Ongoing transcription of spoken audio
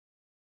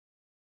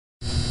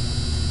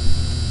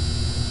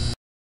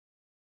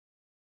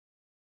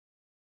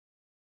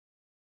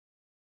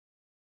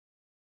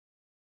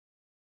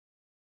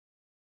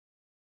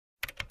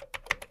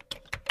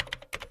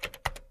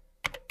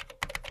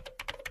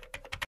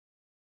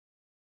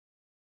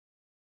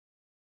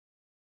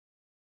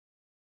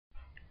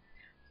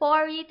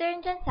For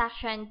return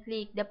transaction,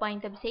 click the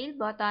point of sale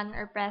button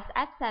or press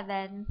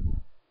F7.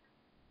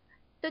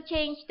 To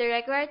change the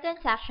regular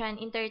transaction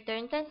into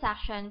return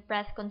transaction,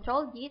 press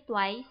Ctrl D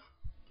twice.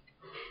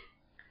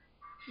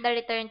 The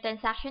return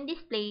transaction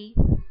display.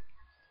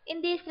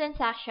 In this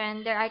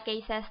transaction, there are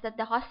cases that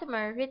the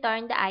customer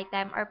returned the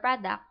item or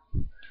product.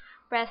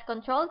 Press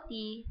Ctrl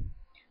T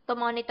to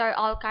monitor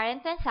all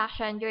current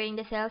transactions during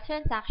the sales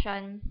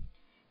transaction.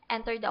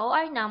 Enter the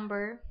OR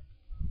number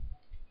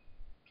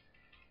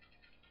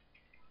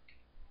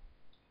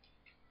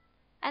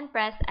and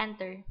press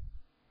Enter.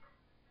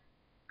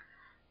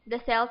 The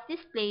sales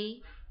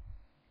display.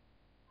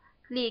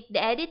 Click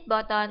the Edit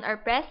button or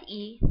press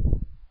E.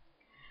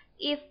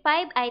 If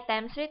 5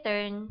 items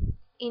return,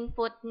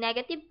 input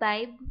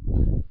 -5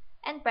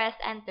 and press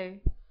Enter.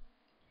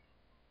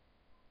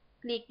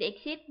 Click the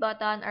Exit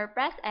button or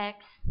press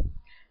X.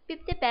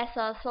 50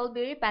 pesos will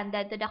be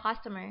refunded to the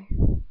customer.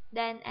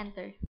 Then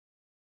enter.